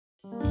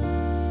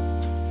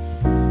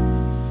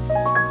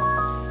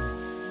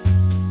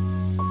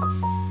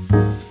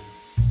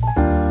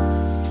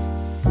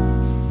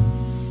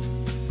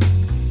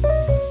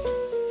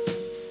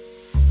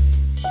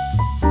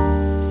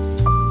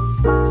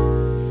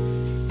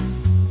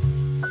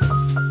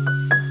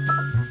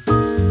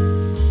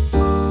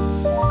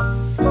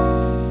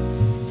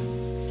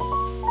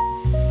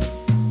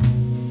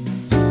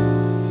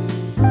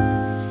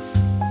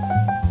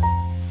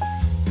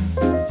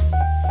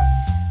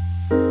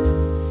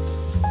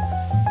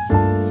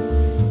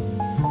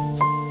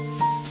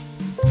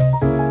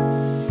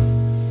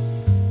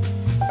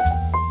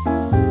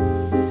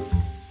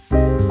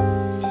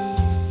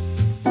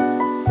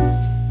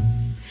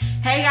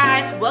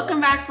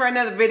for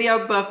another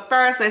video, but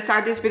first let's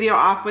start this video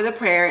off with a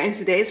prayer. And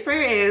today's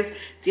prayer is,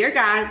 dear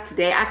God,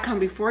 today I come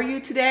before you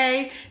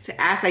today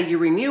to ask that you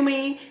renew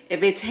me.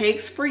 If it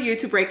takes for you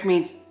to break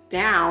me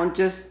down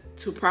just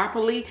to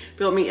properly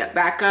build me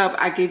back up,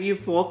 I give you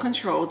full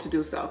control to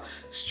do so.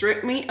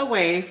 Strip me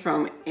away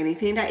from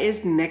anything that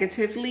is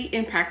negatively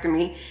impacting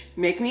me.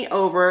 Make me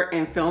over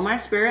and fill my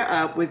spirit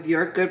up with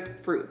your good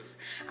fruits.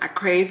 I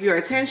crave your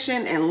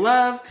attention and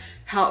love.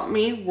 Help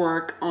me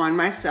work on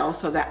myself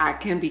so that I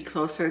can be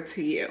closer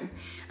to you.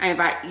 I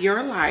invite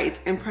your light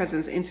and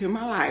presence into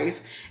my life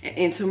and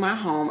into my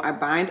home. I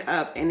bind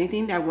up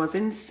anything that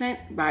wasn't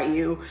sent by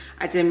you.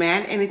 I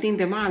demand anything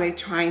demonic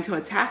trying to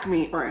attack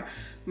me or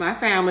my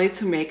family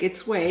to make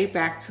its way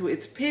back to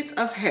its pits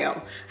of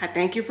hell. I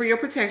thank you for your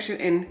protection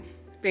and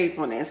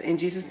faithfulness. In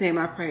Jesus' name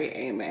I pray,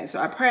 amen. So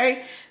I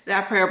pray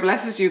that prayer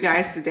blesses you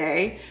guys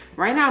today.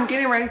 Right now I'm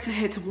getting ready to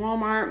head to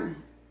Walmart.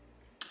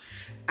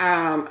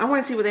 I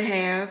want to see what they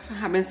have.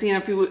 I've been seeing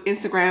a few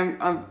Instagram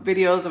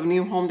videos of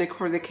new home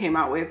decor they came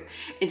out with,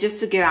 and just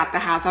to get out the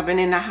house. I've been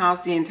in the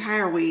house the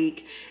entire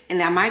week,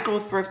 and I might go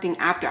thrifting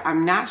after.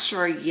 I'm not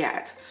sure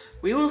yet.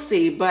 We will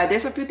see, but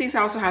there's a few things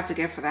I also have to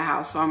get for the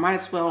house, so I might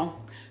as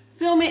well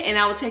film it, and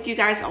I will take you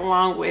guys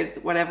along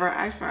with whatever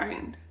I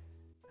find.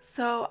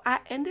 So I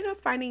ended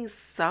up finding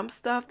some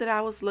stuff that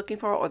I was looking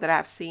for or that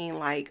I've seen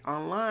like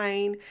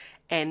online,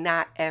 and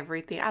not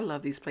everything. I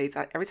love these plates.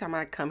 Every time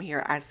I come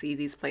here, I see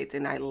these plates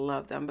and I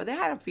love them. But they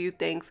had a few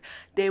things.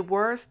 They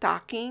were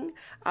stocking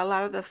a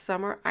lot of the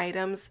summer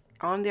items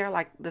on there,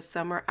 like the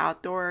summer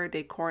outdoor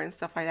decor and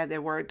stuff like that. They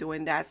were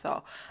doing that.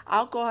 So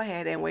I'll go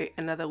ahead and wait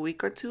another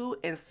week or two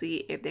and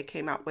see if they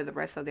came out with the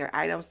rest of their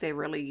items. They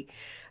really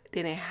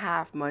didn't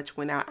have much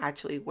when I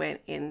actually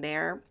went in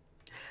there.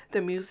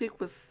 The music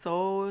was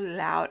so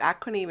loud. I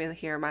couldn't even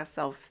hear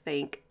myself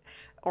think.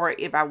 Or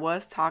if I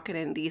was talking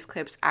in these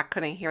clips, I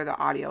couldn't hear the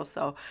audio.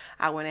 So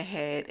I went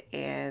ahead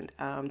and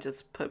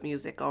just put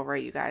music over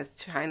it. You guys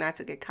try not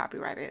to get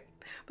copyrighted.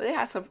 But it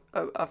has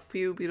a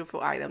few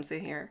beautiful items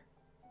in here.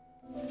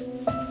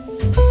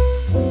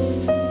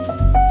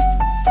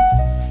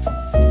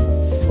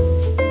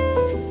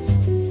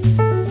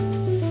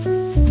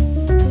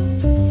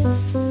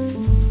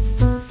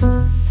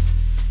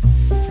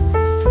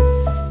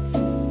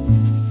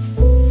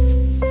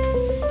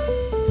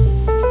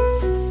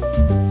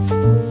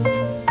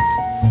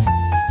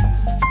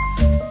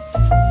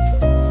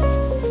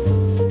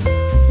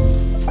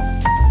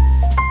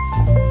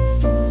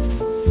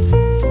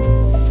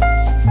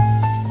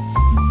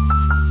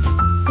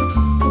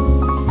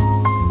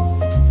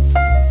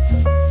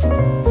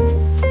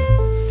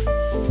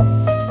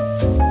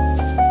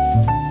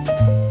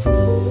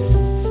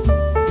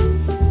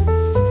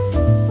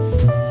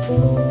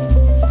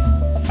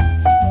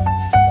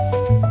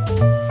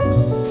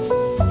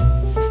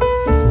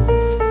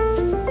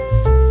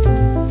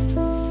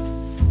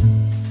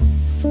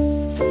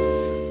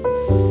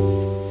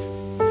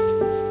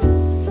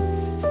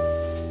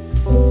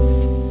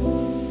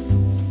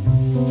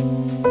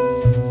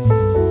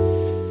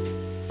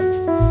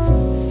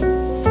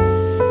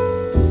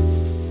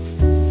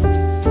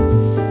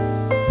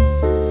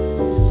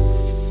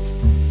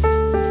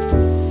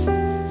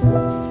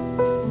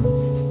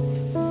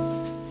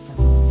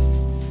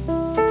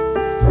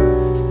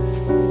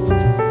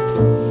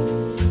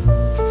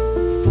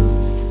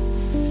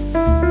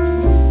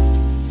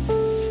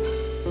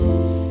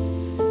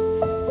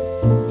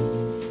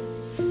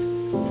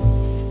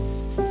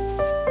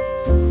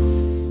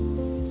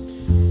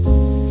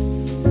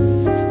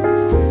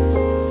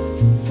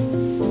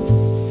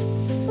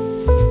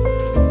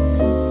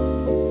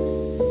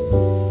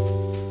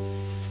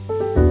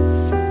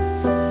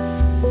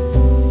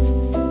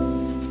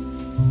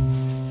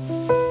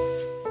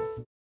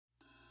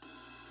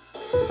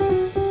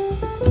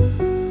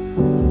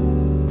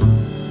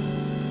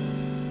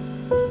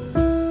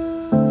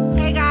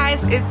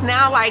 It's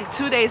now like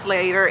 2 days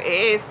later. It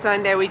is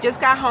Sunday. We just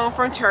got home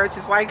from church.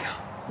 It's like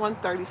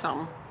 1:30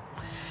 something.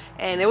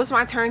 And it was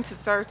my turn to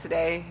serve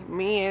today,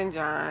 me and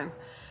John.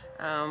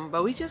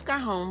 But we just got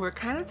home. We're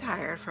kind of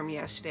tired from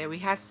yesterday. We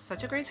had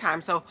such a great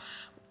time. So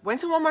went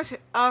to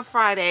Walmart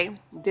Friday.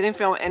 Didn't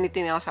film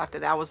anything else after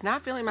that. I was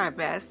not feeling my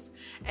best.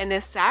 And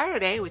then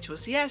Saturday, which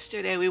was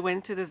yesterday, we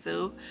went to the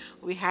zoo.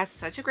 We had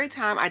such a great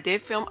time. I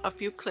did film a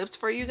few clips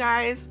for you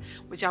guys,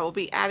 which I will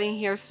be adding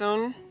here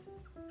soon.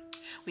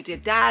 We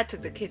did that,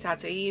 took the kids out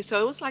to eat. So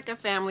it was like a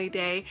family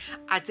day.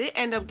 I did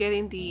end up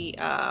getting the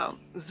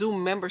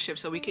Zoom membership,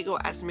 so we could go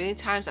as many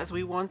times as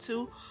we want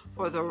to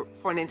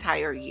for an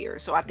entire year.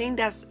 So I think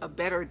that's a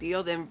better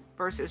deal than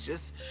versus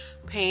just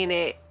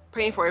paying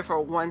for it for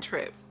one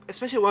trip,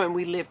 especially when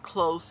we live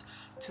close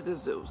to the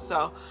zoo.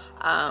 So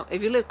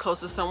if you live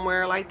close to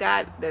somewhere like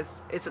that,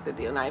 it's a good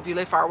deal. Now if you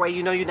live far away,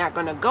 you know you're not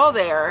going to go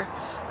there,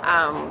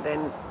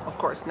 then of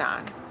course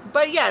not.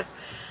 But yes,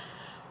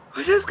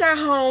 we just got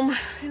home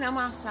and I'm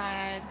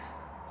outside.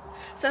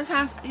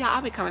 Sometimes, yeah,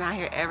 I'll be coming out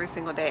here every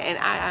single day and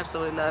I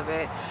absolutely love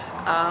it.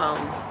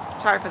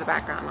 Sorry for the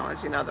background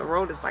noise, you know, the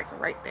road is like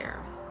right there.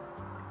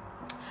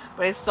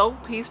 but it's so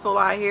peaceful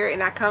out here,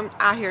 and I come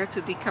out here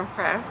to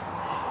decompress.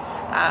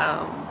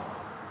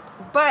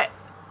 But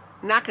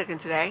not cooking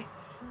today.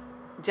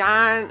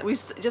 John, we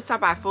just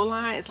stopped by Full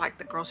Line. It's like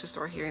the grocery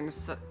store here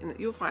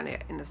you'll find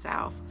it in the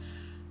South.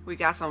 We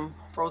got some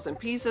frozen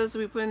pizzas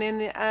we put in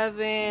the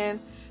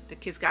oven. The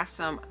kids got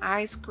some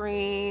ice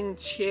cream,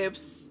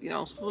 chips. You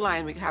know, Full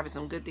Line, we're having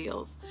some good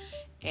deals.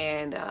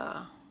 And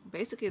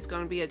basically it's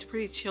going to be a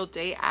pretty chill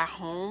day at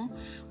home.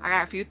 I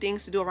got a few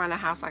things to do around the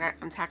house.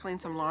 I'm tackling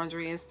some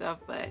laundry and stuff,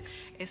 but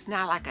it's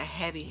not like a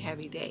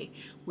heavy day.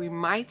 We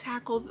might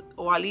tackle,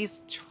 or at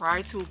least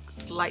try to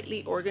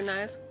slightly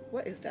organize.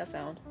 What is that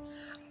sound?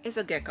 It's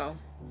a gecko.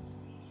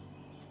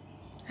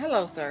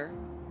 Hello, sir.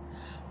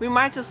 We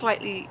might just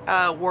slightly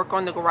work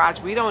on the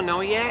garage. We don't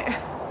know yet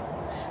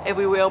if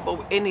we will,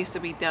 but it needs to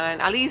be done.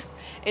 At least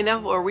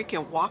enough where we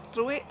can walk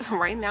through it.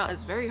 Right now,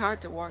 it's very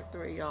hard to walk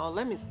through it, y'all.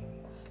 Let me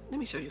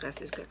show you guys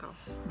this gecko.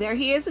 There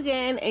he is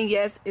again, and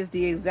yes, it's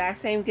the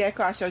exact same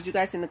gecko I showed you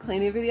guys in the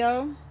cleaning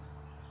video.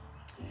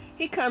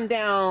 He come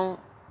down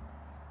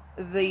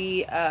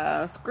the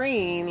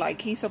screen like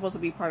he's supposed to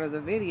be part of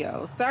the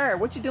video. Sir,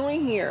 what you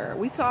doing here?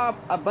 We saw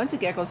a bunch of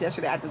geckos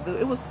yesterday at the zoo.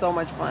 It was so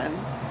much fun.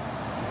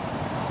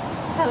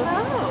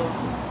 Hello.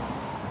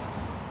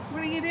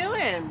 What are you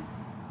doing?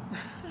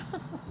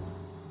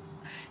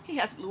 He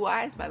has blue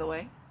eyes, by the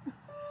way.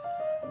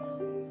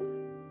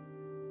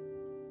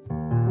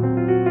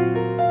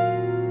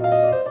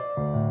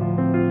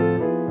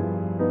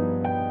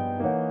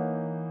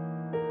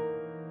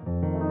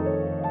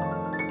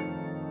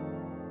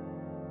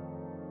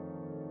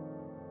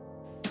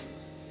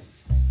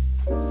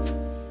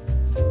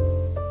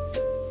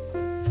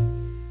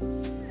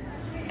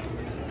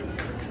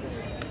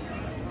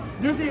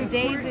 This is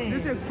David.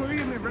 This is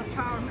aquarium and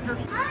reptile and her.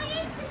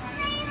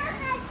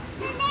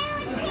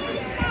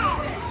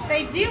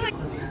 They do it.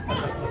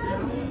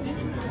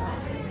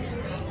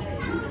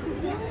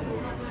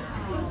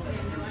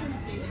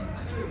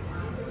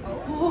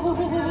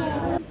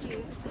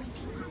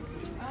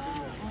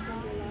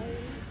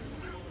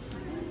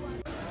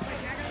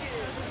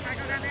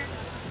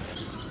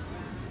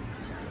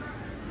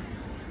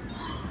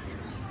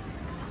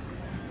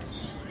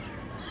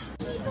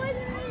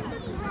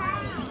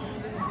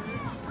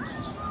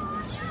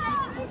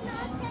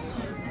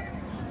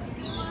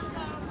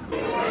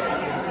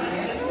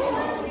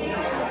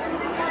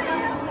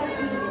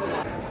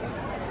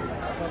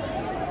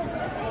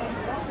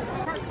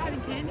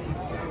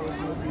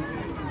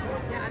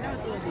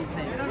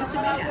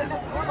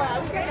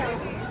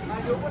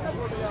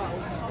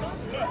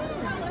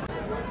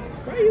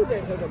 Why you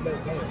think they're the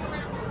best thing?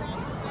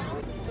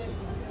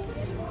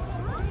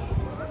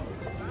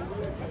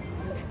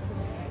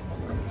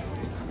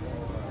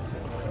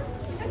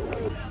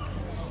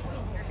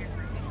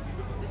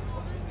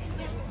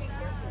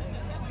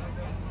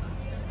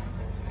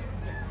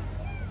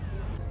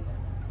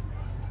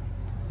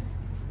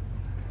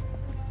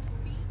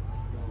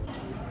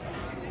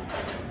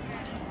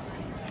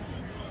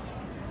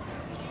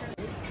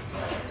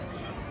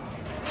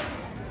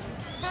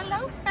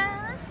 Hello, sir.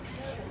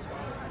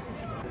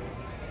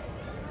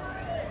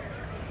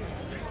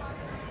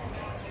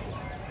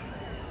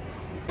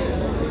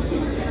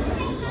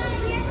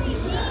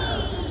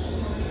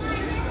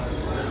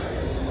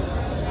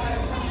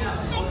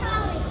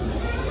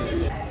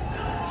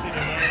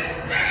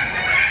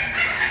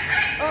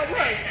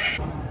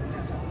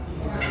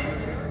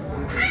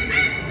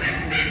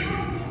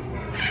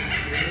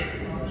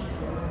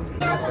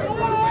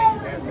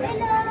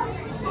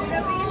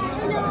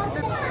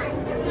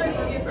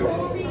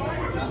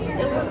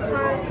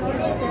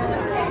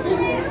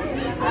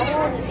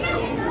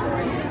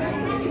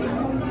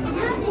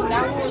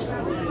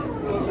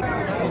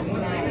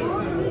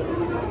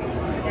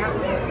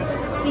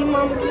 See,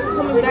 Mom, keep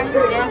coming back to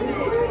that.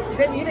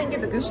 Baby, you didn't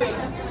get the good shit.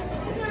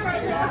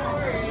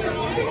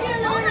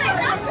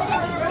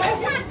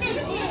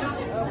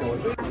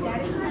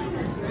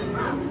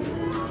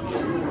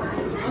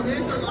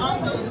 There's a long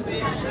nose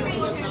fish.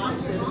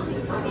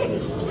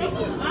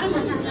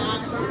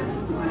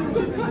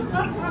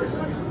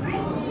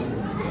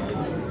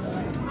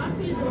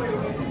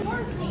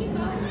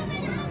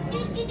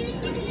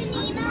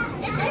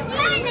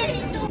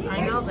 I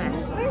know that.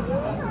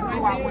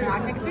 Well, when I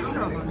take a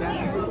picture of them, that's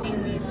the thing.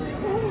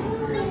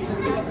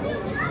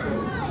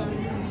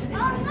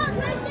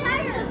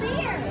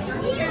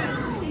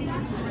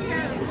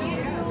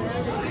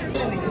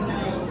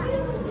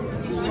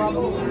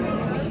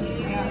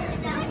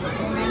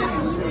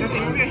 Just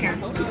move your hair.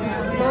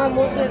 Mom,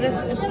 look at this.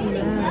 It's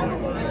mad.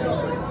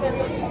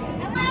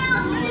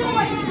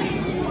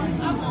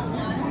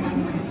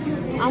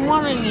 I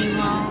want a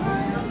Nemo.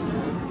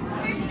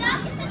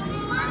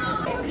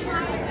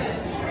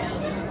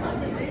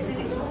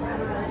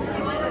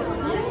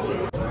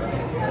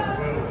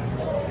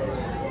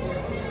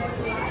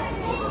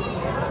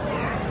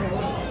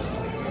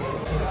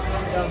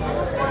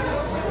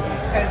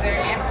 Because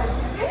they're animals.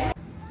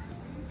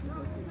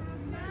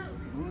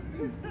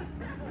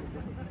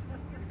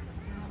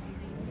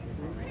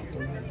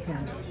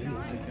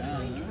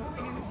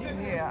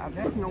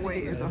 no way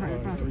it's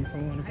 100 pounds.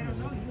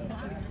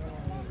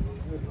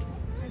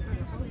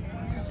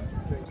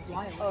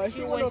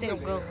 She went there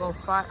go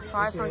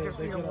 500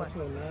 feet away.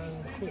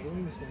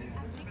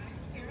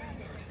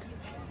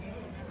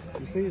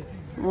 You see it?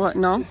 What?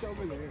 No.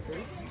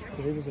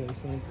 So he was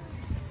saying,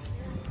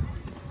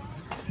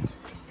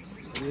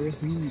 where's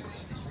he?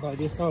 About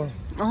this tall.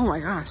 Oh my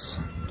gosh.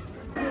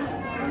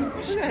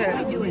 What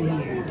are you doing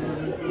here?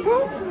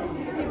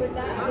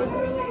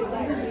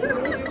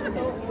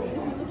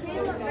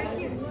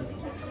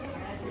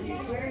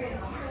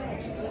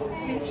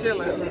 He's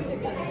chilling.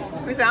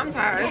 He said, I'm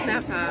tired. It's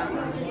nap time.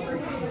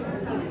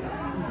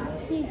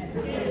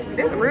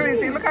 It's really,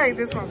 see, look how he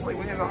just wants to sleep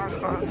with his arms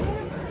crossed.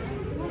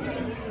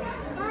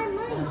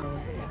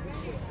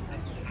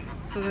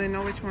 So they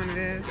know which one it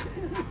is.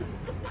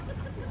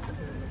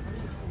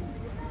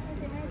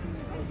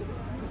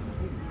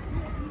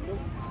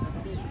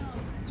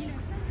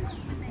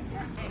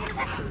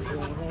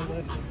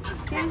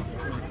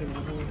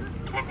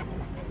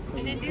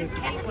 And then this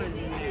cake one in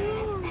there.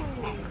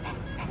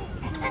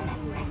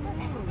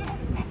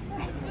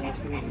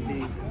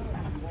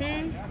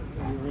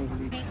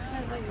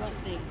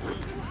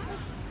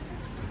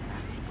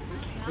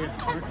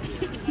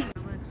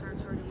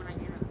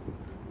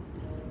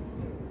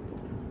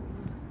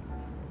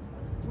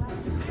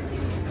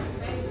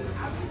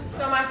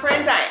 So my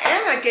friend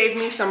Diana gave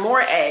me some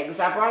more eggs.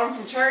 I brought them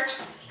from church.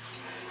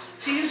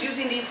 She's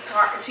using these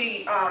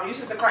she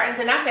uses the cartons,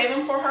 and I save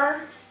them for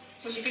her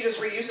so she can just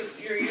reuse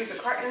the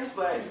cartons.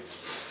 But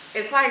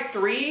it's like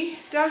 3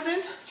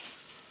 dozen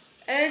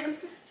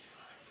eggs.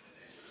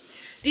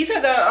 These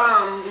are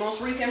the most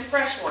recent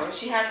fresh ones.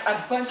 She has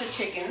a bunch of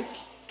chickens.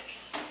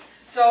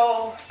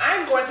 So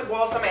I'm going to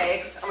boil some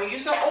eggs. I'm gonna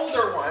use the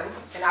older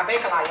ones, and I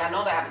bake a lot, y'all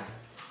know that.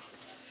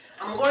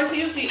 I'm going to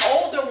use the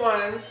older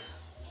ones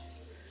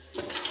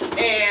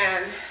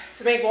and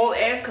to make boiled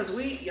eggs, because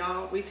we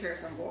tear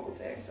some boiled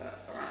eggs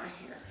up around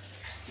here.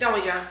 Don't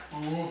we, John?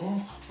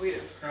 Mm-hmm. We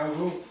do. I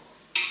will.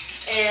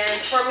 And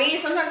for me,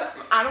 sometimes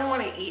I don't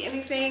want to eat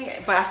anything,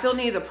 but I still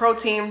need the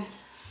protein.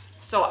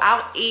 So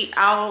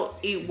I'll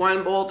eat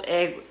 1 boiled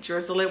egg,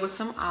 drizzle it with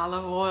some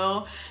olive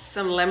oil,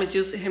 some lemon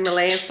juice,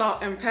 Himalayan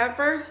salt and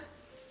pepper.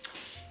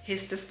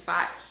 Hits the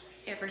spot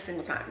every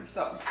single time.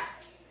 So,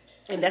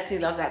 and Destiny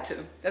loves that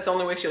too. That's the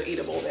only way she'll eat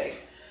a boiled egg.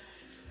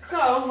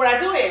 So what I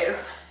do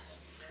is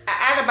I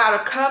add about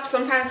a cup,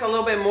 sometimes a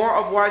little bit more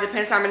of water,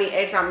 depends how many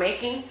eggs I'm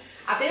making.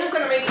 I think I'm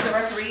gonna make the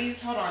rest of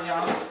these. Hold on,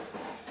 y'all.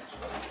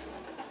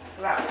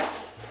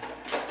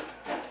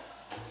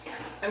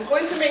 I'm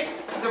going to make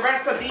the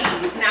rest of these.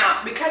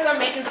 Now, because I'm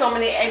making so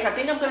many eggs, I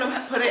think I'm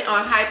gonna put it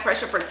on high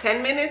pressure for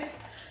 10 minutes.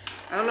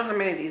 I don't know how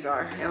many these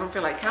are. I don't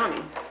feel like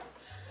counting.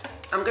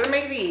 I'm gonna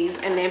make these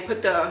and then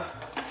put the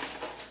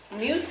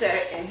new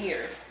set in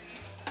here.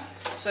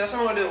 So that's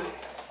what I'm gonna do.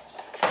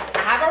 I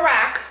have a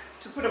rack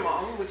to put them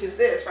on, which is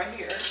this right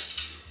here.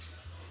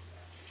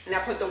 And I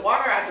put the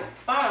water at the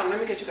bottom.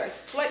 Let me get you guys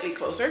slightly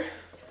closer.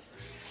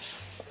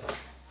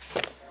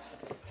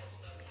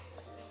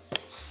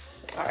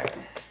 All right.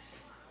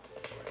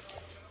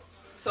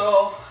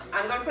 So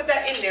I'm gonna put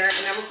that in there,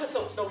 and I'm gonna put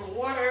some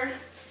water.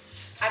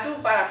 I do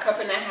about 1.5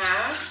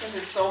 cups because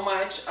it's so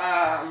much,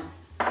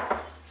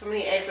 so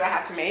many eggs that I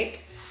have to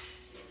make.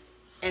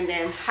 And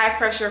then high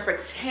pressure for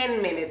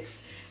 10 minutes.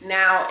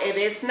 Now, if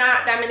it's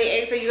not that many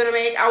eggs that you're gonna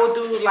make, I will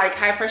do like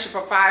high pressure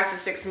for 5 to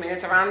 6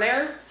 minutes around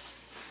there.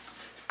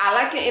 I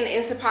like it in the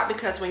Instant Pot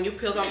because when you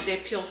peel them, they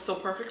peel so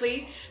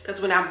perfectly. Because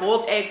when I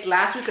boiled eggs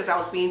last week, because I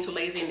was being too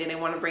lazy and didn't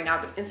want to bring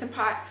out the Instant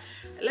Pot,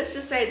 let's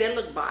just say they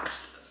look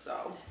botched.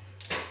 So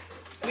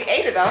we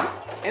ate it though.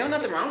 Ain't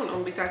nothing wrong with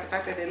them besides the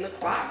fact that they look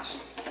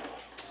botched.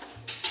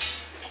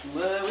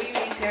 But we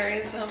be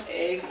tearing some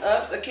eggs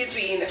up. The kids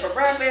be eating it for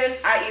breakfast.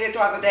 I eat it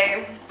throughout the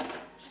day.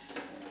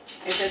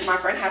 And since my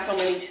friend has so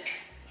many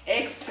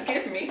eggs to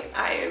give me,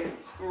 I am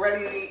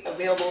readily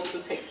available to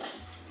take them.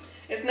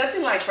 It's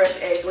nothing like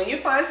fresh eggs. When you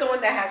find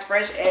someone that has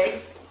fresh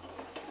eggs,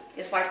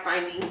 it's like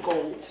finding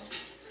gold.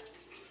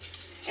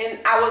 And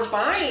I was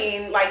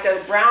buying like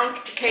the brown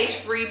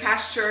cage-free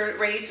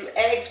pasture-raised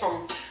eggs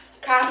from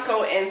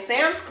Costco and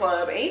Sam's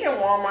Club and even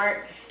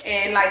Walmart.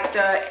 And like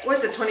the,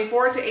 what's it,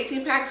 24 to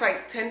 18 packs,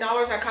 like $10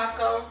 at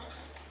Costco.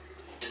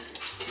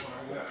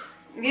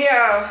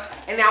 Yeah,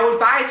 and I would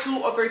buy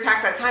 2 or 3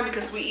 packs at a time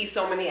because we eat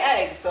so many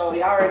eggs. So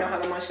y'all already know how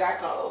much that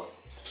costs.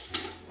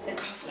 It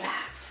costs a lot.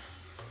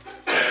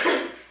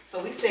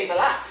 So we save a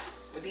lot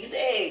with these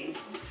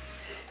eggs.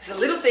 It's the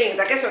little things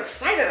I get so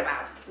excited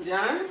about,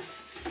 John.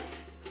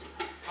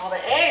 All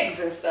the eggs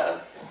and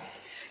stuff.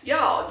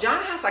 Y'all,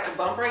 John has like a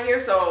bump right here,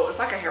 so it's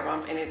like a hair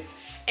bump in it.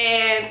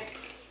 And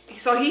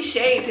so he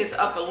shaved his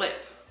upper lip.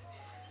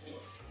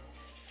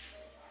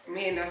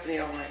 Me and Destiny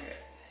don't like it.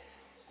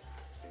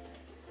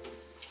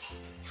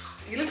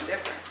 He looks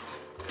different.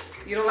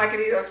 You don't like it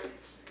either?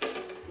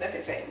 That's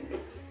insane.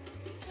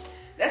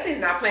 Destiny's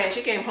not playing.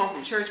 She came home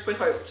from church, put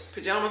her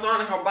pajamas on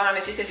and her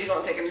bonnet. She said she's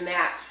gonna take a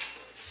nap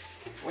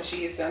when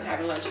she is done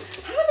having lunch.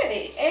 How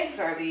many eggs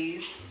are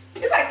these?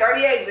 It's like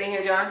 30 eggs in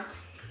here, John.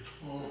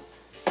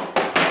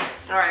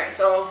 All right,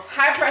 so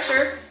high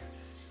pressure.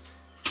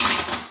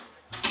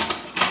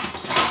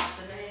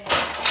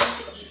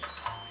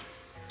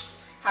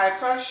 High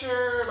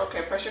pressure,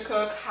 okay, pressure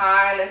cook,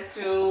 high, let's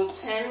do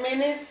 10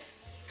 minutes,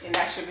 and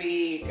that should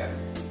be good.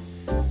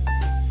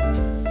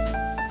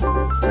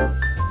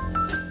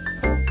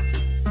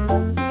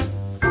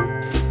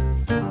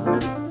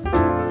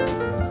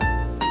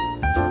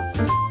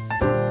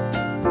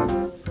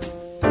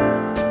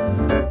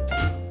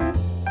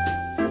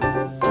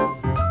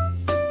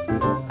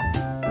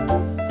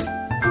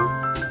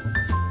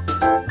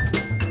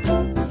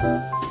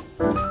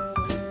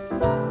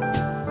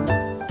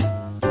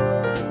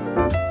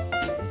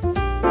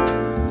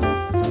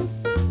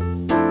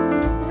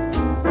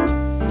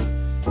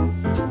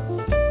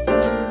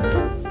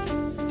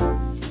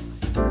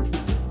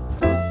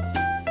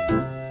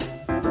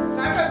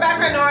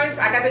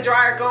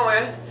 Dryer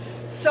going.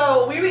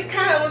 So we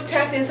kind of was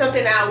testing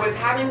something out with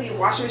having the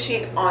washing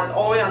machine on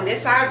all the way on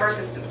this side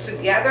versus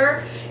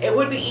together. It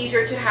would be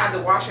easier to have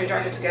the washer and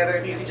dryer together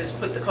if you could just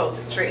put the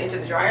clothes straight into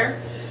the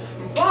dryer.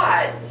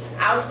 But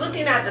I was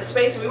looking at the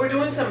space. We were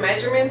doing some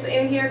measurements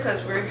in here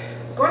because we're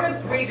going to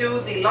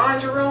redo the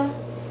laundry room,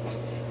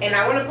 and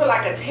I want to put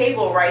like a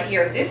table right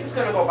here. This is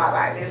going to go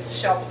bye-bye, this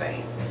shelf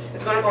thing.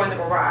 It's going to go in the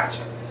garage.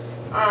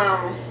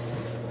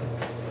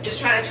 Just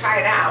trying to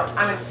try it out.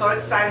 I'm so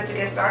excited to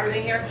get started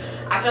in here.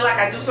 I feel like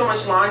I do so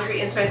much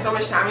laundry and spend so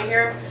much time in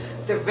here.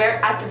 At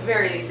the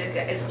very least,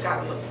 it's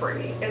got to look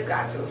pretty. It's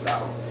got to.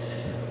 So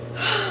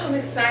I'm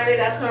excited.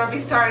 That's going to be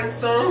starting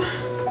soon.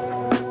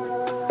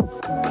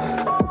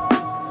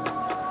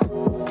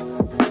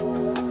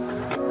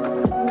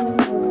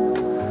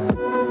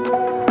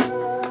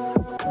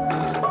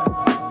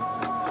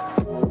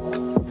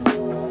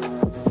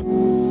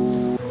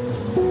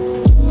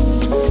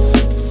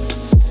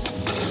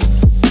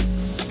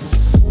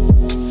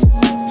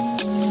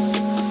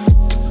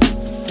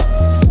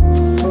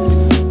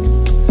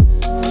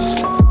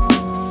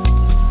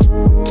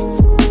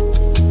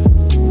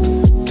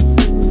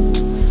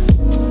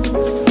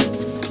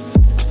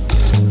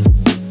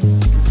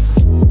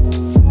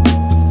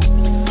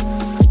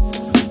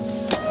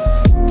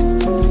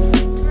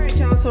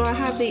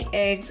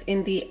 Eggs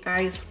in the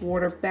ice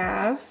water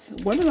bath.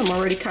 One of them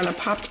already kind of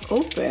popped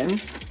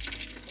open.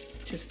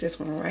 Just this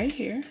one right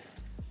here.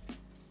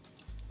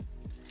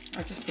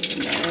 I'll just put it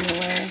in there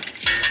anyway.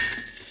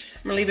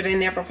 I'm gonna leave it in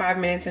there for 5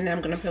 minutes and then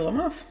I'm gonna peel them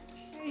off.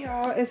 Hey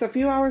y'all, it's a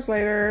few hours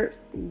later.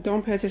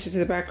 Don't pay attention to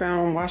the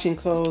background. Washing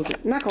clothes,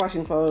 not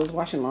washing clothes,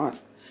 washing lawn,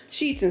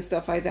 sheets and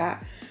stuff like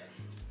that.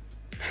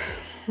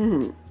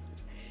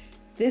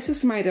 This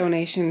is my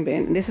donation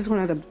bin. This is one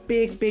of the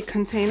big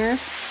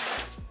containers.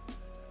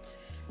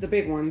 The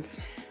big ones,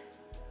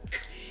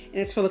 and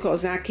it's full of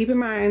clothes. Now keep in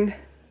mind,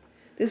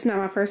 this is not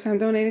my first time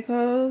donating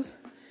clothes.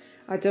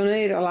 I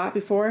donated a lot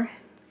before.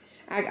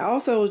 I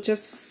also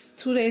just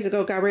 2 days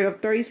ago got rid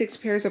of 36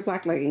 pairs of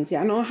black leggings.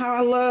 Yeah, I know how I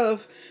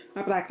love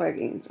my black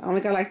leggings. I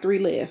only got like 3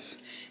 left,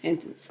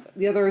 and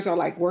the others are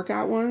like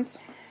workout ones.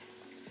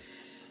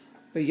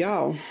 But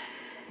y'all,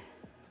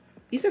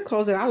 these are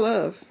clothes that I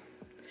love,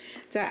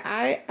 that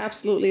I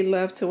absolutely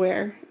love to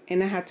wear,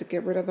 and I had to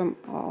get rid of them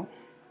all.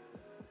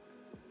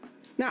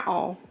 Not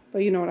all,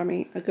 but you know what I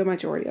mean. A good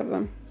majority of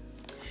them.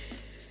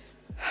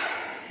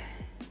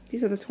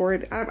 These are the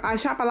Torrid. I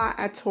shop a lot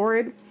at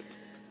Torrid.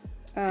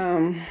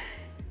 And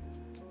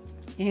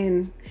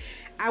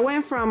I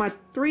went from a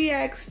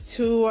 3X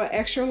to an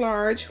extra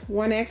large,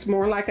 1X,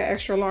 more like an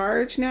extra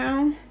large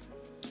now.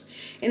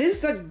 And this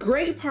is the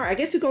great part. I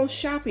get to go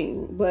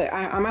shopping, but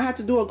I might have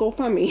to do a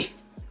GoFundMe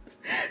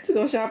to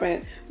go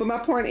shopping. But my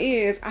point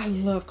is, I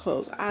love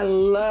clothes. I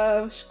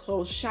love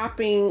clothes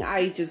shopping.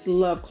 I just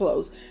love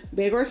clothes,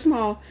 big or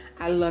small.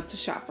 I love to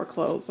shop for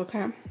clothes.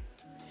 Okay,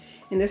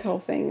 and this whole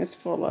thing is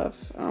full of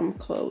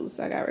clothes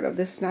I got rid of.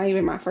 This is not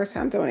even my first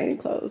time donating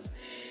clothes.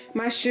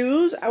 My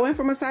shoes, I went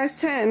from a size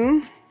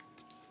 10.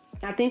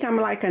 I think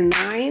I'm like a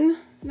 9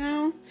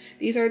 now.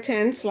 These are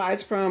 10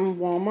 slides from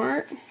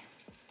Walmart,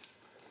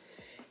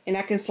 and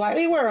I can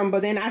slightly wear them,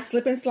 but then I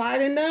slip and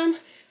slide in them,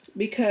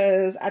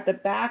 because at the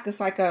back it's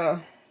like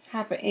a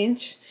 ½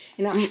 inch,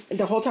 and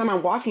the whole time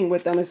I'm walking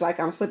with them, it's like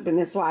I'm slipping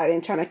and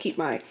sliding, trying to keep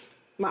my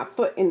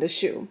foot in the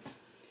shoe.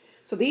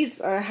 So these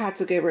I had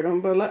to get rid of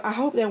them, but look, I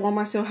hope that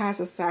Walmart still has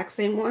the exact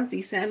same ones.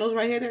 These sandals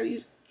right here,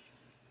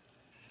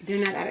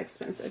 they're not that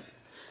expensive.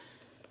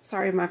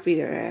 Sorry if my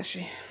feet are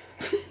ashy.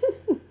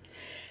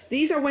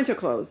 These are winter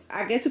clothes.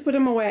 I get to put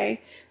them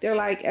away. They're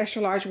like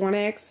extra large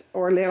 1X,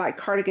 or they're like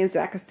cardigans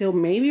that I can still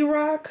maybe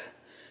rock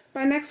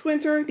by next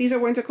winter. These are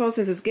winter clothes.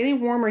 Since it's getting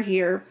warmer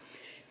here,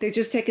 they're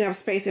just taking up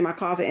space in my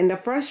closet. And the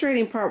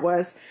frustrating part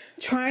was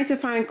trying to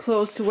find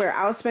clothes to wear.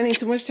 I was spending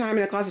too much time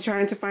in the closet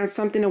trying to find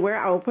something to wear.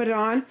 I would put it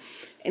on,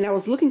 and I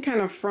was looking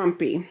kind of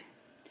frumpy.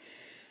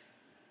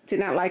 Did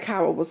not like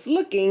how it was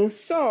looking,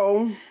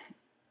 so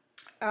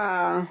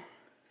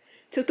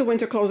took the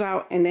winter clothes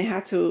out, and they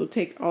had to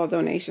take all the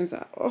donations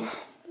out. Oh,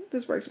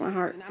 this breaks my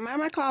heart. Now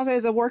my closet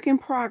is a work in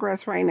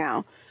progress right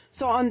now.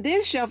 So on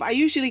this shelf, I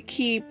usually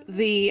keep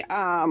the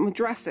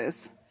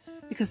dresses,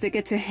 because they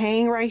get to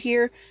hang right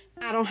here.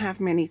 I don't have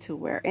many to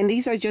wear, and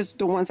these are just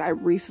the ones I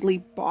recently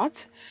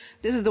bought.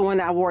 This is the one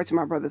that I wore to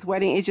my brother's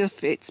wedding. It just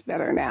fits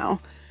better now.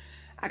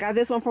 I got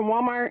this one from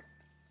Walmart,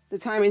 the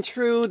Time and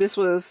True. This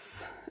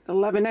was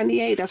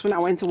 $11.98. That's when I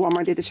went to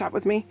Walmart, did the shop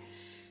with me,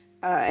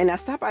 and I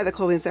stopped by the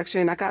clothing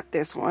section. I got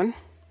this one.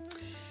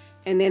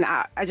 And then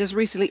I just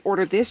recently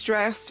ordered this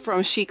dress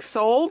from Chic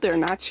Soul. They're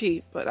not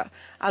cheap, but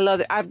I love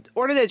it. I've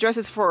ordered their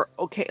dresses for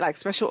like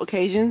special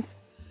occasions.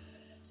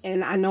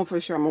 And I know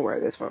for sure I'm going to wear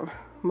this for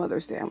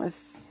Mother's Day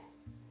unless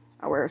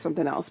I wear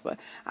something else. But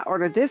I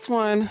ordered this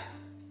one.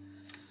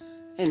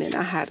 And then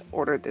I had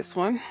ordered this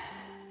one.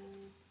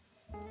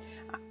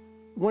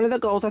 One of the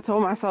goals I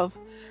told myself,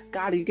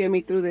 God, you get me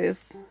through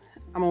this,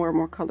 I'm going to wear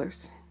more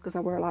colors. Because I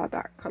wear a lot of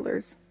dark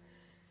colors.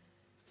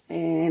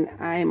 And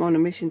I am on a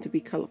mission to be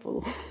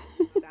colorful.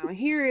 Down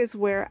here is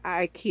where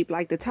I keep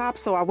like the top.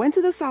 So I went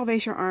to the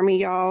Salvation Army,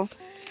 y'all.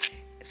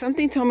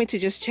 Something told me to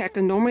just check,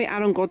 and normally I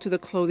don't go to the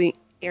clothing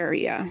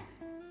area.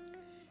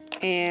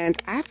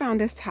 And I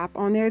found this top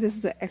on there. This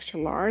is an extra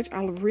large.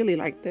 I really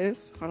like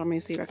this. Hold on, let me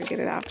see if I can get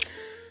it out.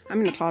 I'm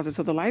in the closet,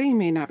 so the lighting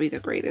may not be the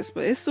greatest,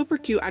 but it's super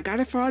cute. I got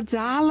it for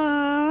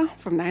 $1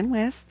 from 9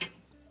 West.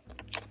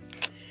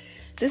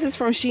 This is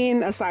from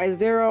Shein, a size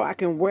 0. I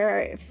can wear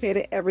it, fit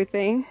it,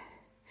 everything.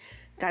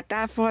 Got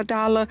that for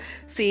 $1.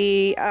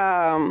 See,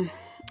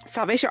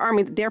 Salvation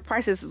Army, their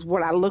prices is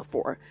what I look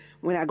for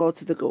when I go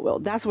to the Goodwill.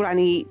 That's what I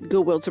need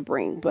Goodwill to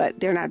bring, but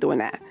they're not doing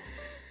that.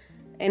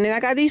 And then I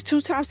got these 2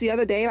 tops the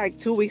other day,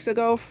 like 2 weeks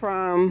ago,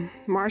 from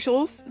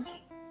Marshall's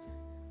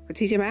or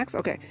TJ Maxx.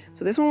 Okay,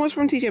 so this one was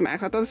from TJ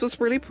Maxx. I thought this was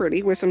really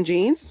pretty with some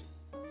jeans.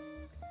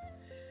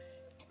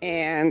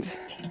 And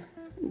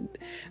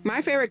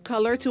my favorite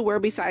color to wear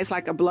besides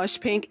like a blush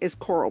pink is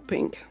coral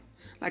pink.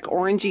 Like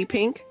orangey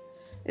pink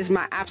is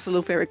my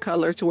absolute favorite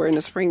color to wear in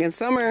the spring and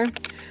summer.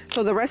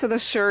 So the rest of the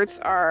shirts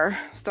are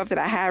stuff that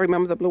I had.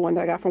 Remember the blue one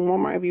that I got from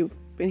Walmart if you've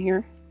been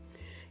here?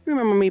 You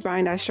remember me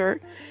buying that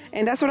shirt.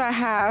 And that's what I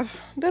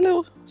have. That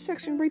little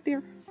section right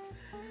there.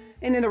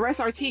 And then the rest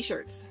are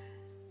t-shirts.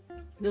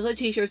 Those are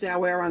t-shirts that I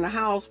wear around the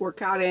house,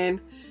 work out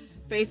in.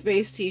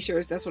 Faith-based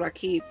t-shirts, that's what I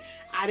keep.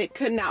 I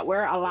could not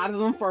wear a lot of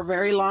them for a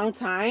very long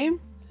time.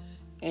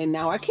 And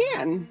now I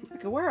can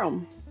wear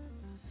them.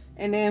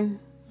 And then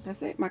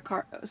that's it.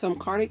 Some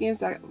cardigans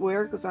that I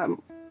wear because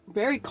I'm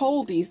very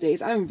cold these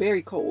days. I'm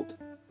very cold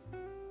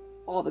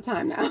all the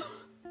time now.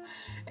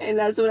 And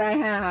that's what I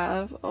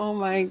have. Oh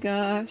my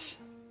gosh.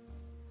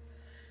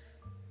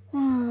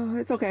 Oh,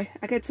 it's okay.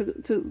 I get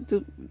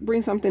to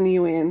bring something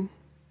new in.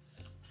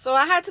 So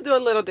I had to do a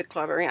little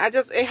decluttering.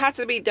 It had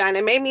to be done.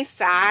 It made me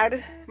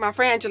sad. My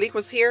friend Angelique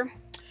was here.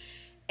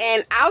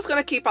 And I was going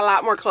to keep a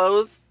lot more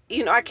clothes.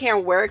 You know, I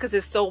can't wear it because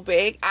it's so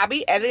big. I'll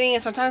be editing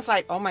and sometimes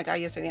like, oh my God,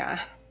 Yesenia,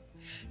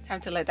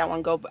 time to let that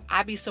one go. But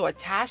I'd be so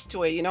attached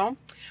to it, you know.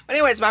 But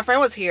anyways, my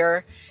friend was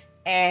here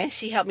and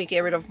she helped me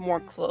get rid of more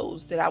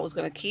clothes that I was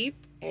going to keep.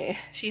 And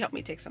she helped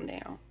me take some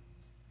down.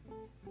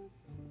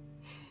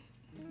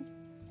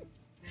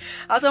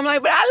 Also, I'm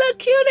like, but I look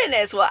cute in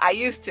this. Well, I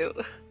used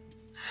to.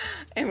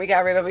 And we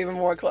got rid of even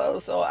more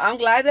clothes. So I'm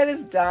glad that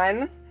it's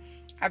done.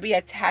 I'd be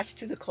attached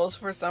to the clothes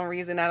for some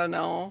reason. I don't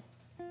know.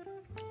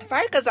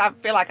 Probably because I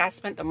feel like I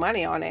spent the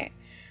money on it.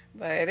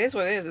 But it is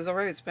what it is. It's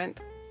already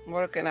spent.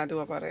 What can I do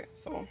about it?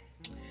 So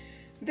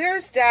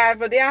there's that.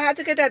 But yeah, I had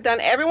to get that done.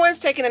 Everyone's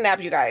taking a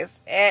nap, you guys.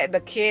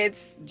 The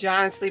kids,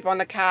 John sleep on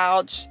the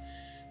couch.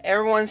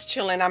 Everyone's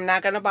chilling. I'm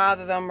not going to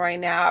bother them right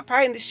now. I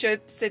probably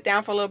should sit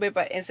down for a little bit.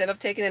 But instead of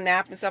taking a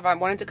nap and stuff, I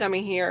wanted to come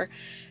in here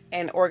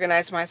and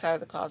organize my side of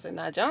the closet.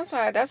 Now, John's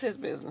side, that's his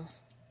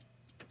business.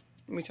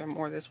 Let me turn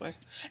more this way.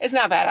 It's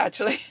not bad,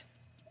 actually.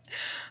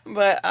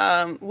 But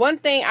one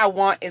thing I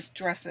want is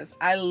dresses.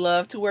 I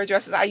love to wear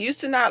dresses. I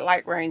used to not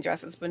like wearing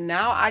dresses, but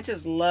now I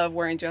just love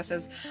wearing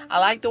dresses. I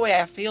like the way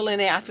I feel in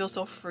it. I feel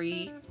so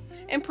free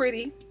and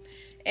pretty.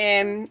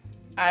 And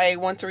I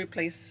want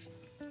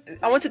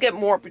to get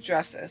more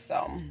dresses.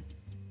 So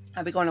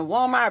I'll be going to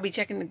Walmart. I'll be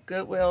checking the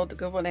Goodwill. The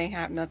Goodwill ain't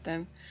have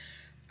nothing.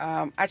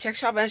 I checked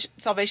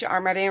Salvation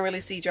Army. I didn't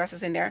really see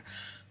dresses in there.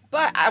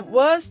 But I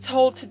was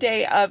told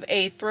today of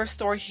a thrift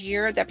store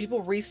here that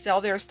people resell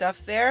their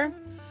stuff there.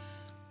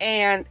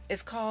 And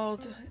it's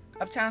called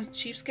Uptown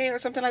Cheapskate or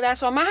something like that.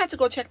 So I might have to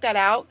go check that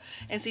out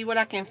and see what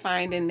I can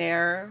find in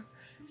there.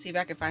 See if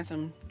I can find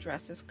some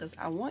dresses because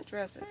I want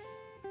dresses.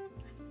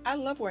 I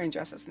love wearing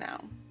dresses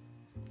now.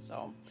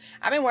 So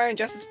I've been wearing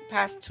dresses the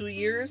past 2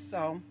 years.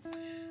 So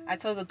I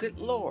told the good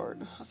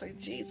Lord, I was like,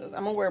 Jesus,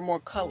 I'm going to wear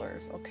more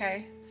colors,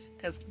 okay?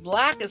 Because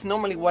black is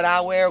normally what I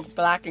wear,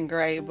 black and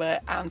gray.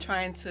 But I'm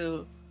trying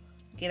to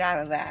get out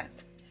of that.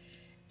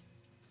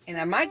 And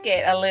I might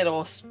get a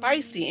little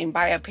spicy and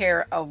buy a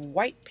pair of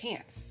white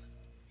pants.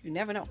 You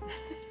never know.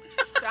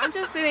 So I'm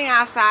just sitting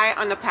outside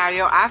on the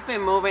patio. I've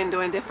been moving,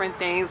 doing different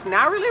things.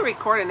 Not really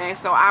recording it.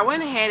 So I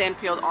went ahead and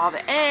peeled all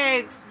the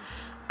eggs.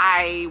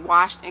 I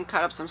washed and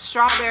cut up some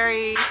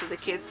strawberries so the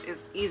kids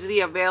is easily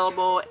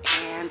available.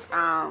 And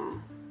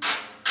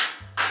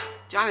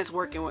John is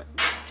working with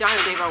John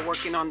and Dave are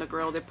working on the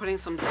grill. They're putting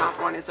some top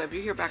on it, so if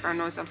you hear background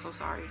noise, I'm so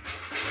sorry.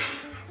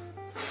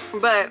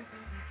 But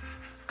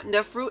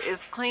the fruit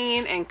is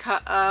clean and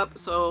cut up,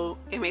 so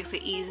it makes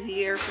it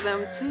easier for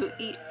them to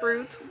eat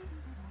fruit.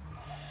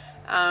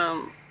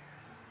 And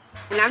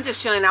I'm just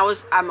chilling.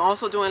 I'm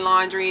also doing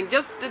laundry,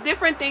 just the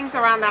different things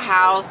around the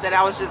house that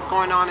I was just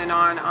going on and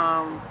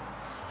on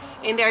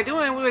in there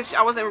doing, which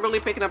I wasn't really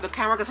picking up the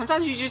camera because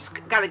sometimes you just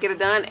gotta get it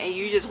done and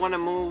you just want to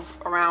move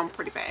around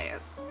pretty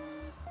fast.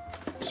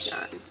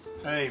 John.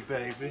 Hey,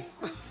 baby.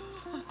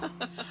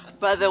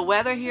 But the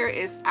weather here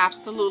is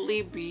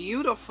absolutely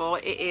beautiful.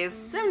 It is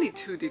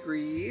 72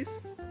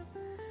 degrees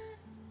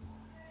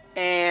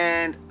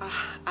and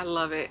I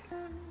love it.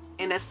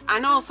 And I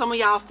know some of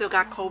y'all still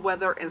got cold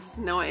weather and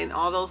snow and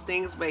all those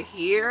things, but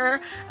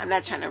here, I'm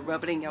not trying to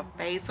rub it in your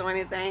face or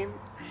anything.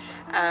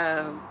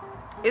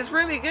 It's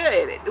really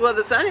good. Well,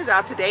 the sun is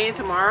out today and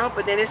tomorrow,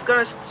 but then it's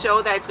going to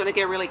show that it's going to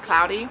get really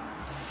cloudy.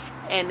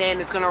 And then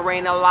it's going to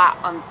rain a lot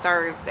on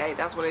Thursday.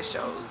 That's what it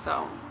shows.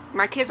 So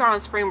my kids are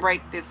on spring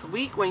break this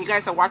week. When you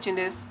guys are watching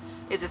this,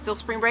 is it still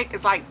spring break?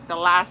 It's like the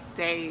last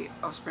day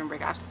of spring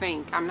break, I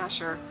think. I'm not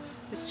sure.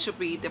 This should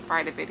be the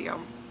Friday video.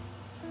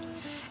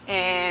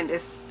 And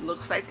this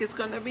looks like it's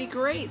gonna be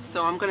great,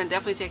 so I'm gonna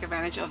definitely take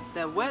advantage of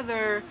the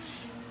weather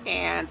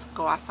and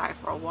go outside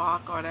for a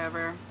walk or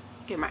whatever,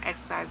 get my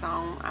exercise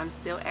on. I'm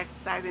still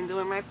exercising,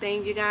 doing my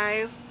thing, you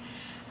guys.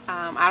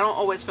 I don't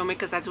always film it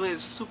because I do it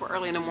super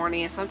early in the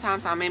morning, and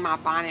sometimes I'm in my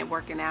bonnet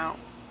working out,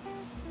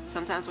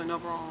 sometimes with no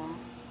bra on.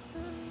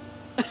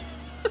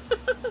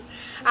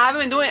 I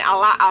haven't been doing a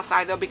lot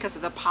outside though because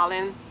of the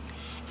pollen.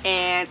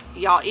 And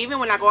y'all, even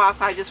when I go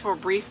outside just for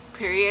brief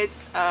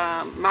periods,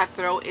 my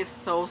throat is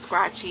so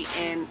scratchy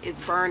and it's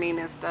burning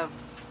and stuff.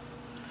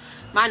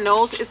 My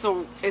nose is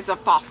a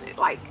faucet,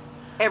 like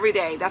every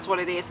day. That's what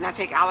it is. And I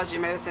take allergy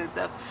medicine and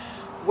stuff.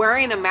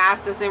 Wearing a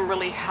mask doesn't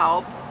really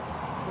help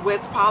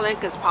with pollen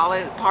because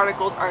pollen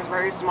particles are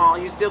very small.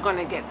 You're still going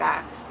to get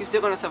that. You're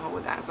still going to suffer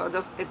with that. So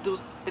it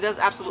does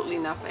absolutely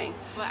nothing.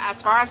 But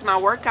as far as my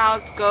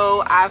workouts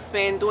go, I've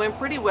been doing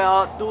pretty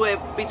well. Do it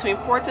between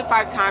 4 to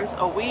 5 times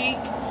a week.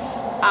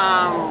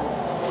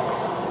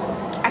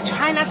 I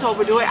try not to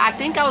overdo it. I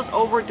think I was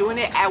overdoing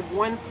it at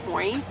one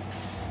point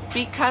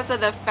because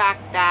of the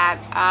fact that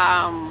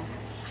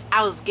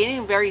I was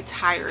getting very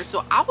tired.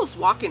 So I was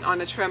walking on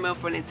the treadmill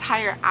for an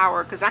entire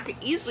hour because I could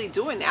easily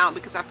do it now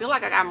because I feel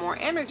like I got more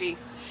energy.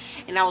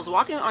 And I was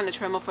walking on the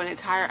treadmill for an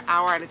entire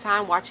hour at a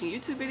time watching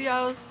YouTube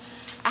videos.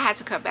 I had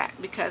to cut back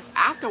because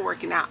after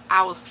working out,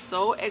 I was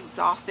so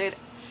exhausted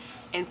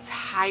and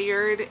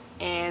tired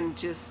and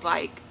just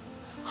like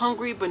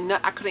hungry, but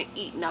I couldn't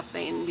eat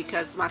nothing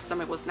because my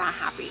stomach was not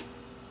happy.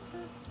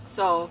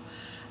 So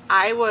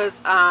I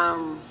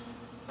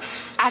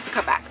had to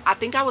cut back. I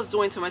think I was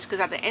doing too much because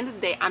at the end of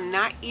the day, I'm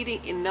not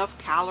eating enough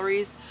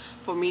calories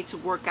for me to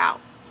work out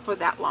for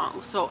that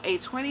long. So a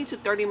 20 to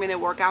 30 minute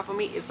workout for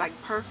me is like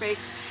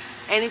perfect.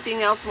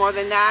 Anything else more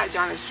than that,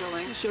 John is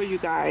drilling. To show you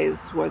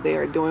guys what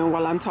they're doing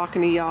while I'm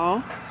talking to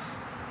y'all.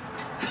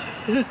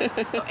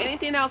 So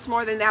anything else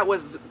more than that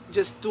was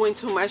just doing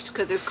too much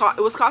because it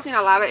was causing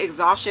a lot of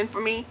exhaustion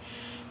for me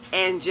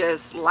and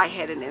just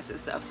lightheadedness and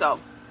stuff. So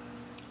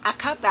I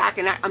cut back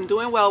and I'm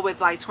doing well with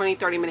like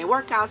 20-30 minute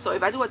workouts. So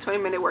if I do a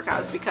 20-minute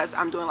workout, it's because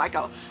I'm doing like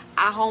a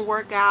at-home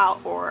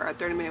workout or a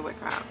 30-minute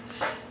workout.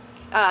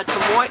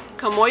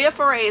 Kamoya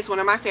Foray is one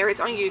of my favorites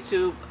on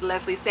YouTube.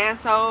 Leslie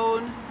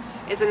Sansone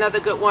is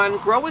another good one.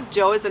 Grow with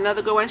Joe is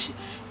another good one.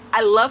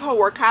 I love her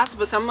workouts,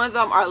 but some of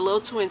them are a little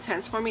too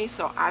intense for me,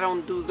 so I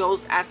don't do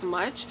those as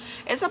much.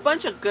 It's a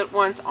bunch of good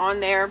ones on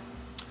there,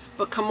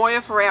 but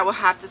Kamoya Foray, I will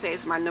have to say,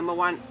 is my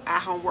 #1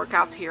 at-home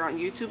workouts here on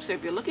YouTube. So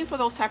if you're looking for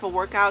those type of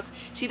workouts,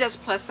 she does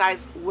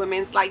plus-size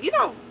women's, like, you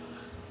know,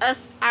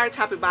 us, our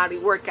type of body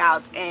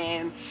workouts,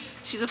 and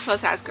she's a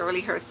plus-size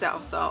girly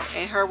herself. So,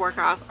 and her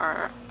workouts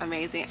are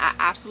amazing. I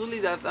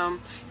absolutely love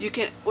them. You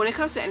can, when it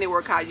comes to any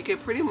workout, you can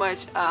pretty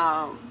much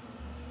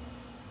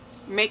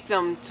make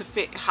them to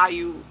fit how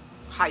you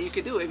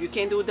could do it. If you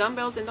can't do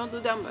dumbbells, then don't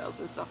do dumbbells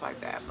and stuff like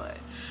that. But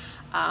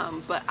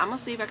I'm gonna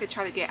see if I could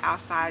try to get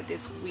outside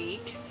this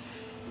week.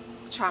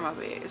 Try my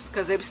best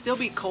because it still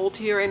be cold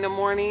here in the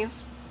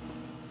mornings.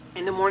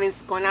 In the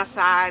mornings, going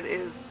outside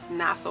is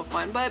not so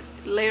fun, but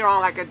later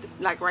on,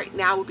 like right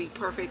now, would be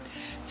perfect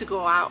to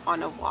go out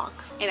on a walk.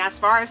 And as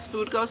far as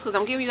food goes, because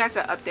I'm giving you guys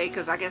an update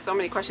because I get so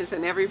many questions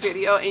in every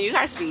video, and you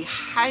guys be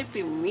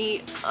hyping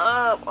me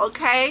up,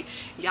 okay?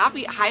 Y'all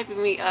be hyping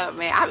me up,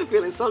 man. I be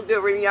feeling so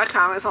good reading your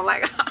comments. I'm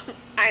like,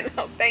 I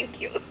know,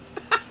 thank you.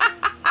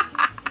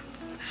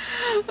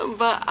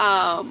 But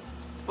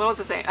what was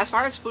I saying? As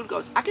far as food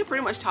goes, I can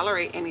pretty much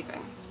tolerate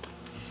anything.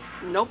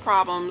 No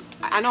problems.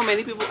 I know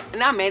many people,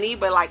 not many,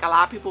 but like a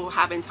lot of people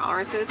have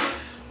intolerances.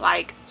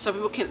 Like some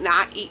people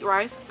cannot eat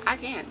rice. I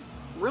can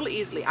really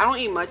easily. I don't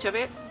eat much of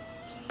it.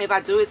 If I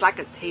do, it's like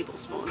a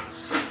tablespoon,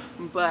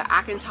 but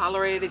I can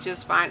tolerate it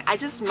just fine.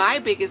 My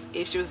biggest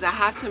issue is I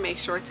have to make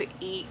sure to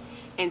eat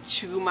and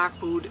chew my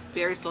food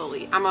very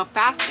slowly. I'm a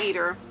fast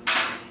eater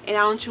and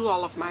I don't chew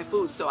all of my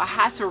food, so I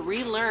had to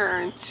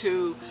relearn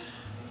to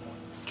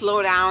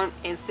slow down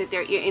and sit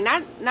there, and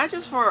not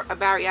just for a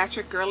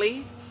bariatric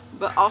girly,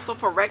 but also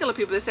for regular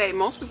people. They say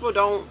most people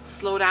don't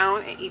slow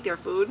down and eat their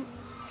food,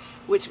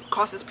 which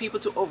causes people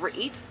to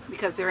overeat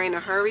because they're in a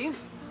hurry.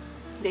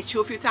 They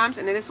chew a few times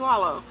and then they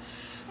swallow.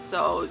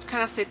 So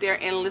kind of sit there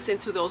and listen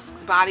to those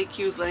body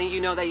cues letting you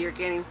know that you're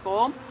getting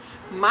full.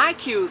 My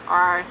cues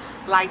are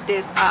like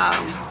this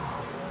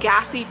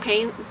gassy,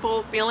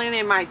 painful feeling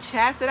in my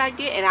chest that I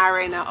get, and I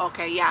already know,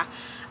 okay, yeah,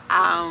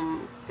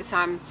 it's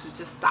time to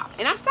just stop.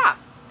 And I stop.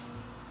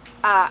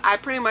 I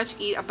pretty much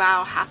eat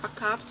about half a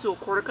cup to a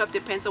quarter cup,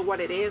 depends on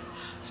what it is.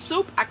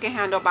 Soup, I can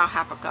handle about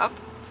half a cup.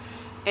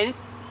 And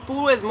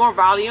food with more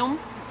volume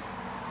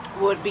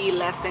would be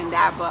less than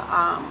that, but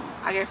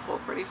I get full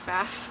pretty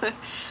fast.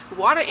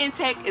 Water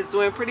intake is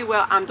doing pretty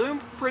well. I'm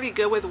doing pretty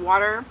good with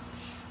water.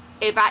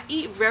 If I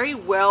eat very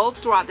well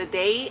throughout the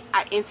day,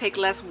 I intake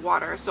less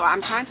water. So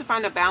I'm trying to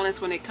find a balance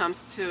when it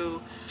comes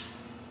to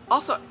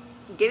also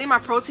getting my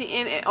protein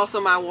in and also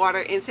my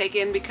water intake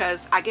in,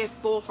 because I get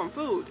full from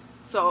food.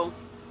 So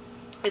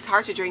it's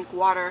hard to drink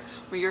water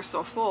when you're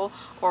so full,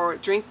 or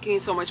drinking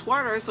so much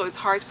water, so it's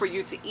hard for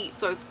you to eat.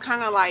 So it's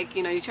kind of like,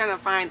 you know, you're trying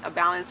to find a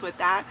balance with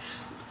that.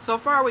 So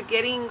far with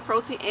getting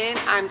protein in,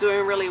 I'm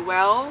doing really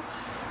well.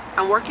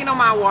 I'm working on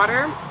my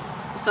water.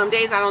 Some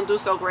days I don't do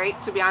so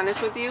great, to be honest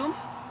with you.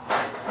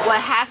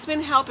 What has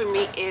been helping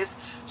me is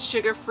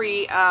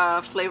sugar-free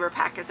flavor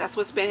packets. That's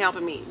what's been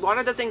helping me.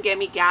 Water doesn't get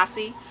me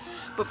gassy,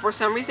 but for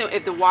some reason,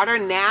 if the water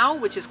now,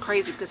 which is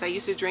crazy because I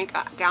used to drink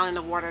a gallon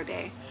of water a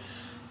day,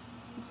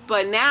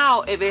 but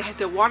now if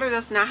the water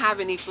does not have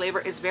any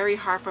flavor, it's very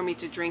hard for me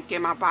to drink it.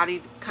 My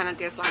body kind of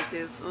gets like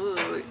this, ooh,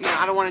 you know,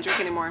 I don't want to drink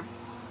anymore.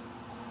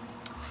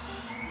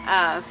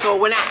 So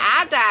when I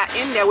add that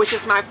in there, which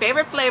is my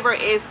favorite flavor,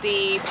 is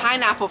the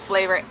pineapple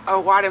flavor or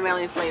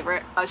watermelon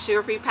flavor of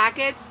sugar-free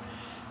packets,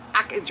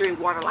 I can drink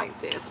water like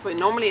this. But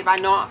normally if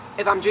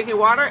I'm drinking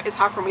water, it's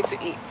hard for me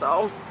to eat.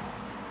 So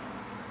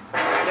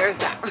there's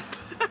that.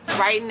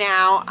 Right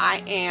now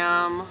I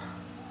am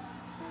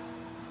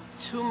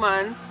 2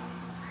 months.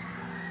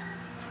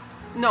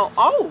 No,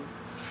 oh,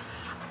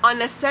 on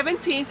the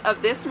 17th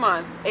of this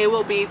month, it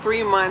will be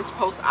 3 months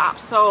post-op.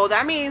 So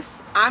that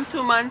means I'm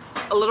 2 months,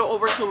 a little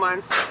over 2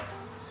 months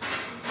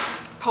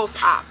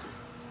post-op.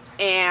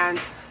 And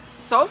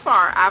so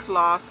far, I've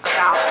lost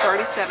about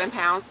 37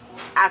 pounds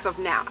as of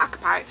now. I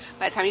could probably,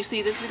 by the time you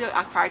see this video,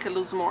 I probably could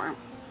lose more.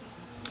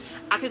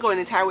 I could go an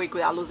entire week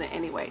without losing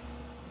any weight.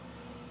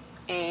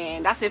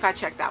 And that's if I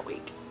check that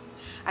week.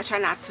 I try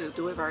not to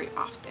do it very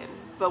often.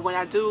 But when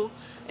I do,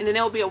 and then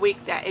there'll be a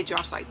week that it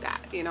drops like that,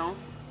 you know?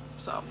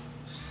 So,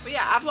 but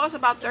yeah, I've lost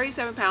about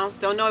 37 pounds.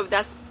 Don't know if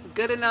that's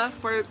good enough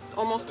for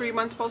almost 3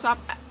 months post-op.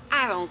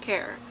 I don't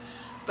care.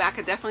 But I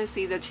could definitely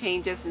see the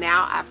changes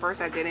now. At first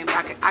I didn't,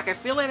 but I could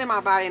feel it in my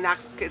body, and I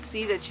could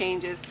see the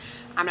changes.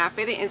 I'm not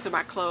fitting into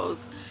my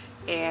clothes.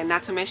 And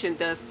not to mention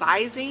the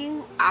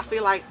sizing, I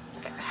feel like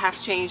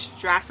has changed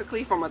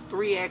drastically from a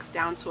 3X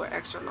down to an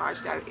extra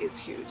large. That is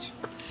huge.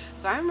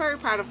 So I'm very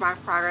proud of my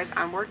progress.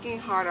 I'm working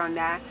hard on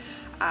that.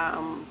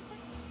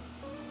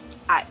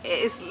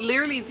 It's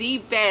literally the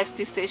best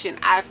decision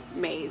I've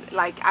made.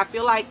 Like, I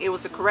feel like it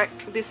was the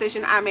correct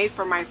decision I made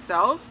for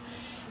myself,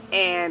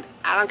 and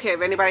I don't care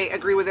if anybody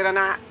agree with it or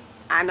not.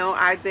 I know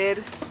I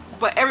did,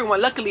 but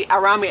everyone, luckily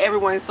around me,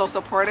 everyone is so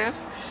supportive.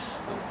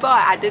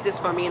 But I did this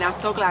for me, and I'm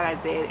so glad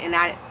I did. And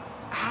I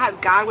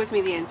had God with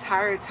me the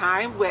entire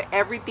time, where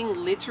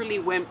everything literally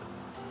went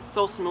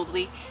so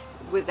smoothly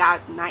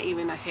without not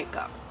even a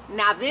hiccup.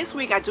 Now this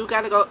week I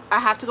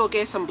have to go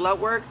get some blood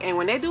work, and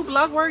when they do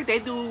blood work, they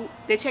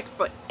check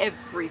for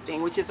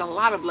everything, which is a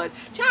lot of blood.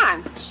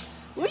 John,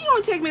 when you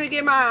gonna take me to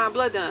get my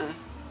blood done?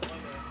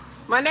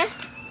 Monday?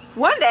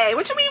 One day?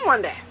 What you mean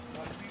one day?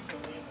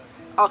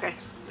 Okay,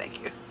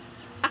 thank you.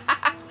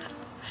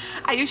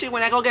 I usually,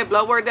 when I go get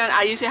blood work done,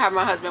 I usually have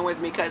my husband with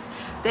me, because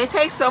they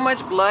take so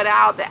much blood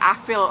out that I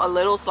feel a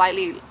little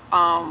slightly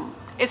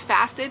it's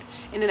fasted,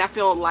 and then I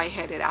feel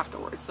lightheaded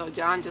afterwards. So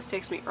John just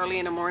takes me early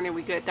in the morning.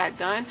 We get that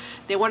done.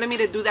 They wanted me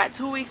to do that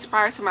 2 weeks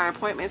prior to my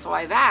appointment, so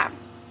like that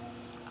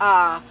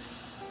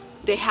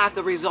they have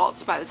the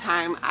results by the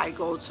time I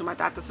go to my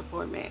doctor's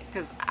appointment,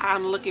 because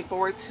I'm looking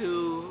forward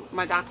to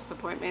my doctor's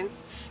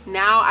appointments.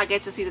 Now I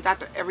get to see the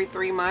doctor every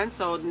 3 months,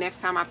 so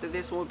next time after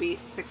this will be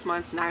 6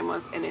 months, 9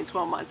 months, and then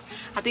 12 months.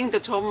 I think the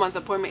 12-month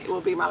appointment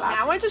will be my last.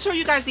 Now I wanted to show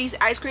you guys these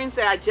ice creams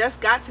that I just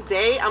got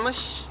today. I'm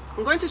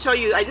going to show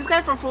you. I just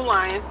got it from Food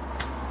Lion.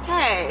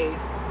 Hey.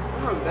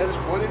 Oh, there's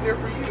one in there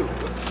for you.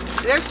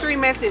 There's 3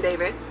 missing,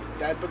 David.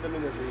 Dad put them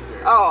in the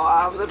freezer. Oh,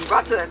 I was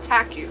about to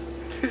attack you.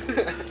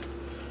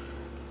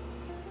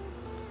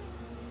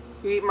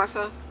 You eat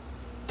myself?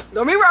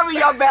 Don't be rubbing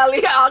your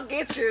belly. I'll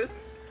get you.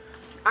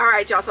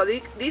 Alright, y'all. So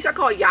these are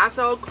called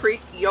Yasso Creek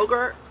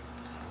Yogurt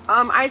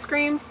ice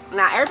creams.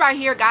 Now, everybody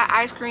here got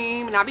ice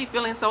cream, and I be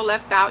feeling so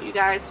left out, you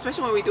guys.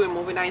 Especially when we're doing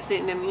movie night,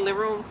 sitting in the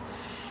living room.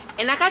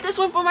 And I got this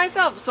one for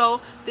myself. So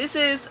this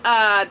is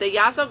the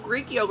Yasso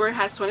Greek yogurt.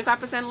 Has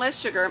 25% less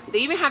sugar. They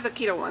even have the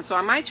keto one, so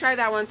I might try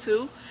that one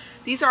too.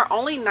 These are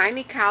only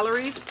 90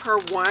 calories per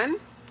one.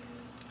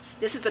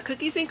 This is the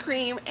cookies and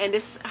cream, and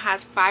this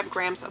has 5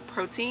 grams of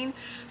protein.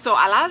 So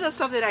a lot of the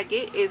stuff that I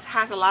get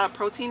has a lot of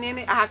protein in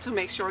it. I have to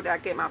make sure that I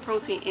get my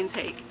protein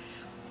intake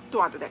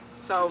throughout the day.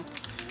 So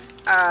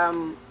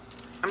I'm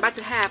about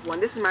to have one.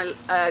 This is my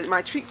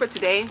my treat for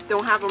today.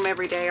 Don't have them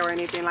every day or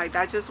anything like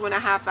that. Just when I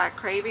have that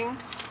craving,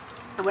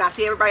 and when I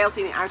see everybody else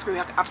eating ice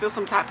cream, I feel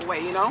some type of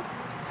way, you know.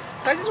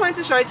 So I just wanted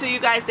to show it to you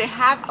guys. They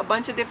have a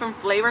bunch of different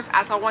flavors.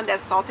 I saw one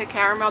that's salted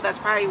caramel. That's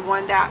probably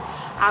one that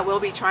I will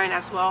be trying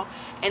as well.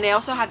 And they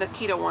also have the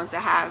keto ones that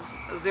has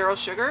 0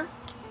 sugar.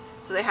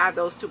 So they have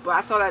those too. But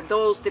I saw that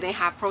those didn't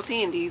have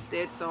protein. These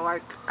did. So I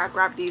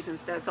grabbed these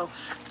instead. So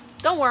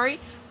don't worry.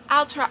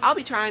 I'll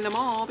be trying them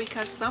all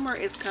because summer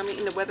is coming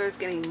and the weather is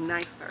getting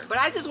nicer. But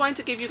I just wanted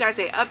to give you guys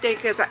an update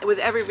because with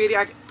every video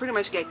I pretty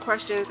much get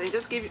questions and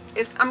just give you,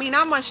 I mean,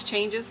 not much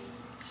changes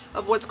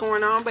of what's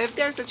going on, but if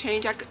there's a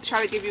change, I could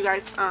try to give you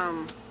guys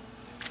an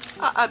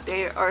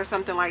update or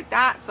something like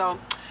that. So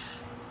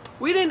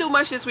we didn't do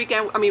much this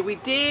weekend. I mean, we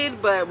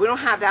did, but we don't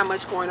have that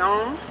much going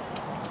on.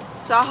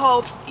 So I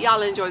hope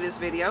y'all enjoyed this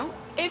video.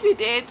 If you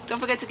did, don't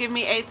forget to give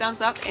me a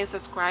thumbs up and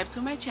subscribe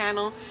to my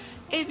channel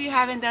if you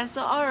haven't done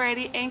so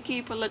already, and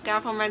keep a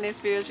lookout for my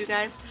next videos, you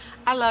guys.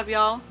 I love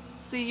y'all.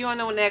 See you on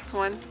the next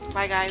one.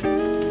 Bye, guys.